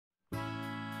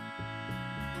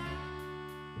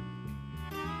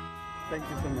Thank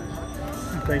you so much.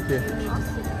 Thank you.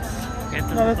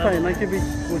 No, that's fine. I can be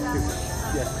with you.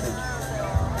 Yes, thank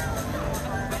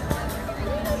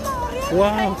you.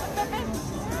 Wow.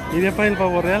 ¿Iría para el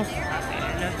pavo real?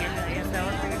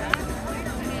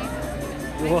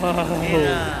 Wow.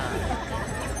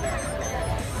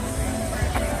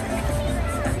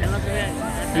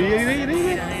 Sí,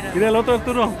 mira el otro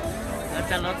Arturo.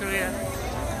 Hasta el otro día.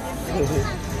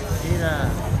 Mira.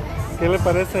 ¿Qué le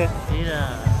parece?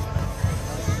 Mira.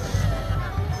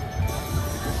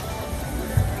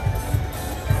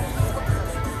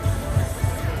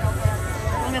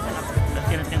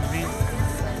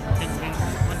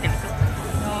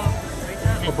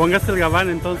 O póngase el gabán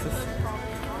entonces.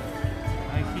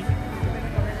 Ahí sí.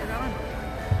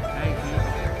 Ahí sí.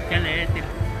 ¿Qué lees?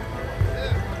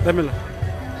 Démelo.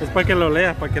 Es para que lo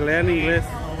lea, para que lea en inglés.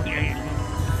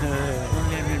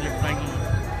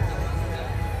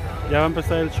 Ya va a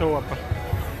empezar el show, papá.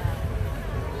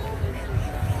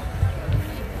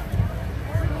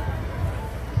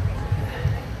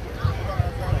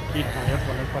 Aquí, voy a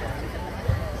poner para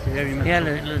que ya viene. Mira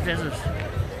los de esos.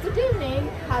 Good evening,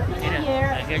 happy New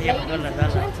Year, ladies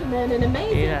and gentlemen, and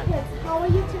amazing kids. How are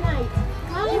you tonight?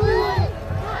 Hi everyone.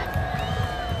 Hi.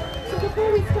 So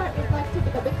before we start, we'd like to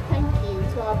give a big thank you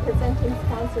to our presenting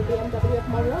sponsor, BMW of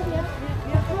Monrovia,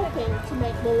 for helping to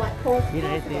make Moonlight Forest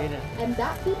possible. And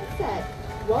that being said,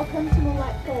 welcome to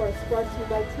Moonlight Forest, brought to you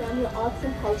by Tianyu Arts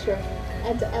and Culture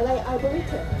and LA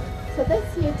Arboretum. So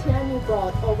this year, Tianyu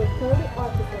brought over 30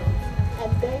 artisans,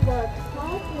 and they worked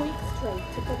 5 weeks straight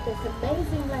to put this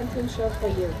amazing lantern show for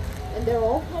you. And they're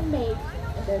all handmade,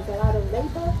 and there's a lot of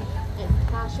labor and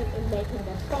passion in making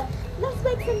them. So let's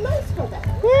make some noise for them.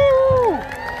 Woo!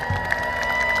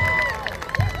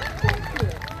 Thank you.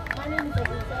 My name is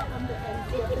Elisa. I'm the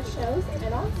MC of the shows,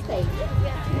 and on stage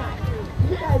tonight,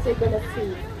 you guys are going to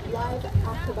see live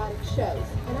acrobatic shows.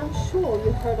 And I'm sure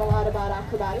you've heard a lot about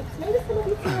acrobatics. Maybe some of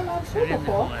you seen a live show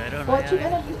before. What you're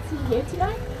going to see here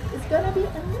tonight is going to be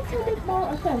a little bit more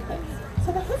authentic.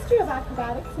 So the history of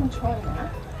acrobatics in China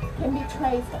can be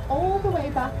traced all the way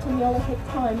back to Neolithic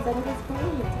times, and it is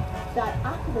believed that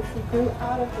acrobacy grew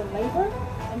out of the labor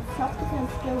and subsequent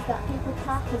skills that people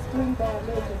practiced during their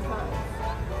later times.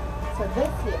 So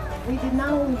this year, we did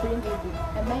not only bring you the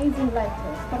amazing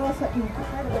lanterns, but also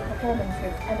incredible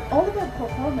performances, and all of the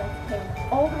performers came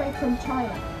all the way from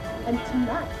China. And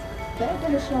tonight, they're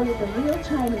going to show you the real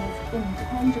Chinese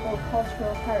intangible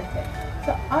cultural heritage.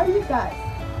 So are you guys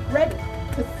ready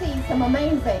to see some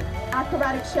amazing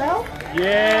acrobatic show?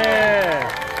 Yeah!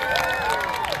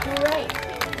 Great.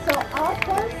 So our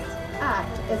first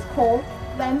act is called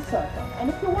Land Circle. And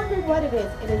if you're wondering what it is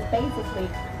basically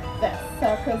this,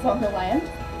 circles on the land.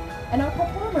 And our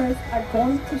performers are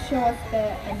going to show us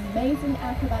their amazing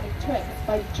acrobatic tricks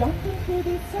by jumping through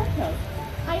these circles.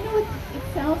 I know it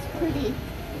sounds pretty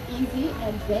easy,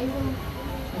 and they will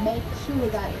make sure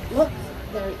that it looks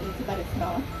very easy, but it's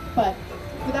not. But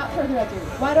without further ado,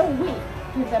 why don't we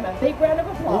give them a big round of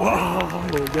applause? Wow,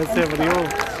 ya se abrió.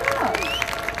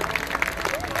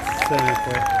 Se me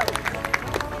fue.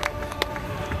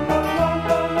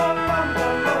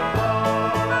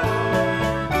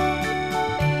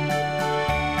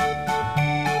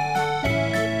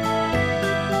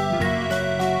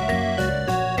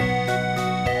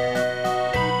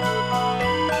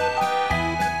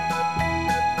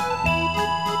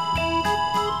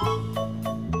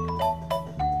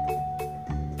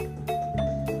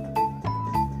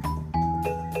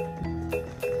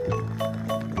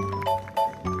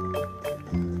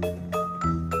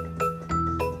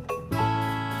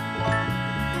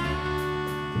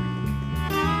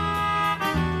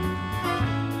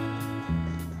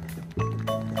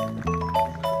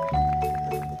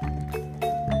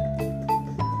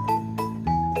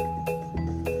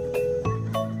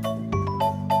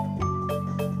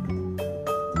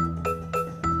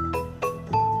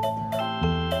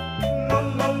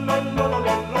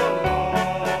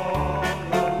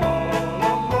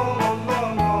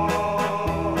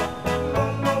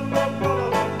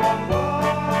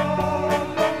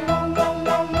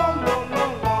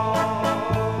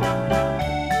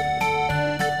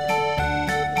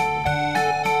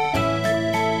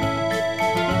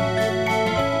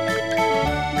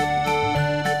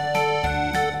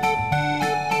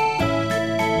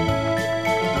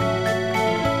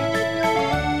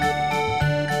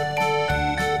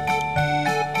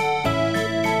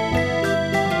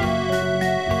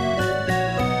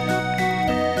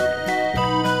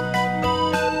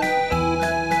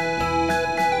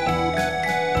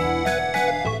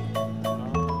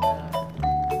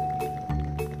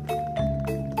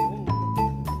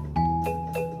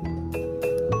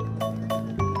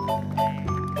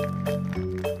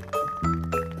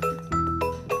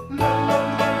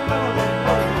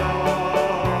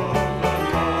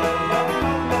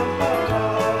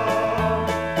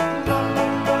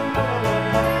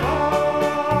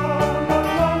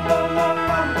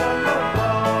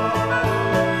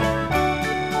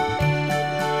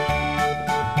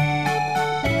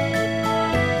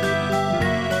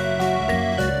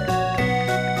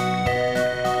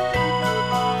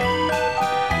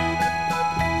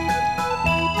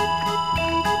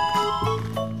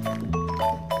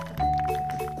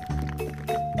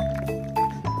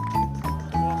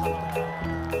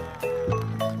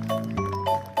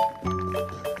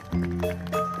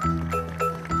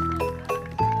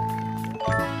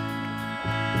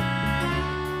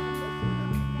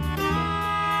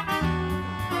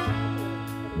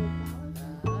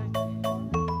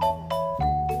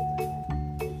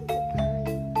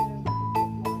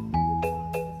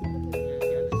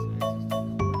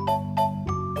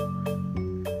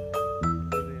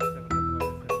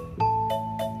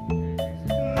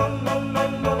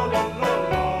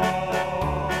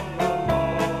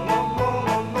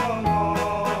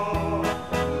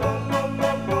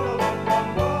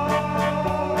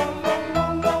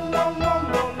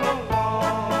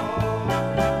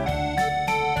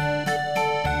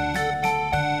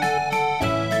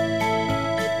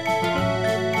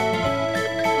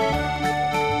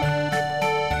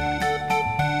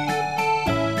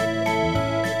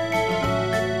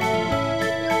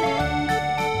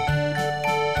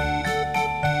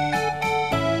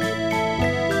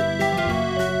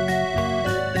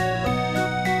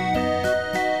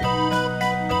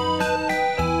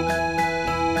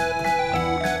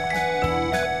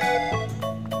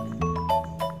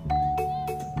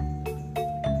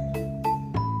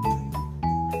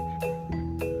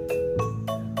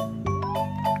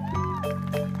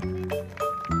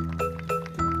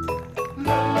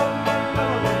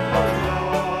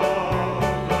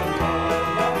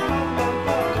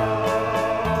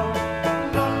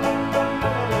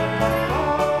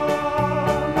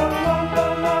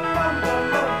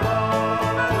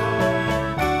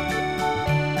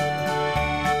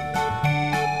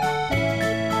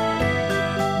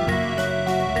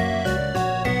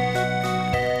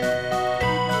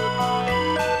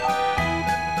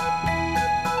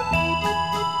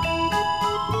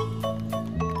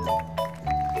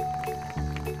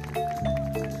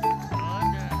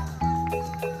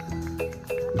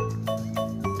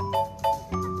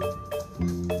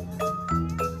 Bye.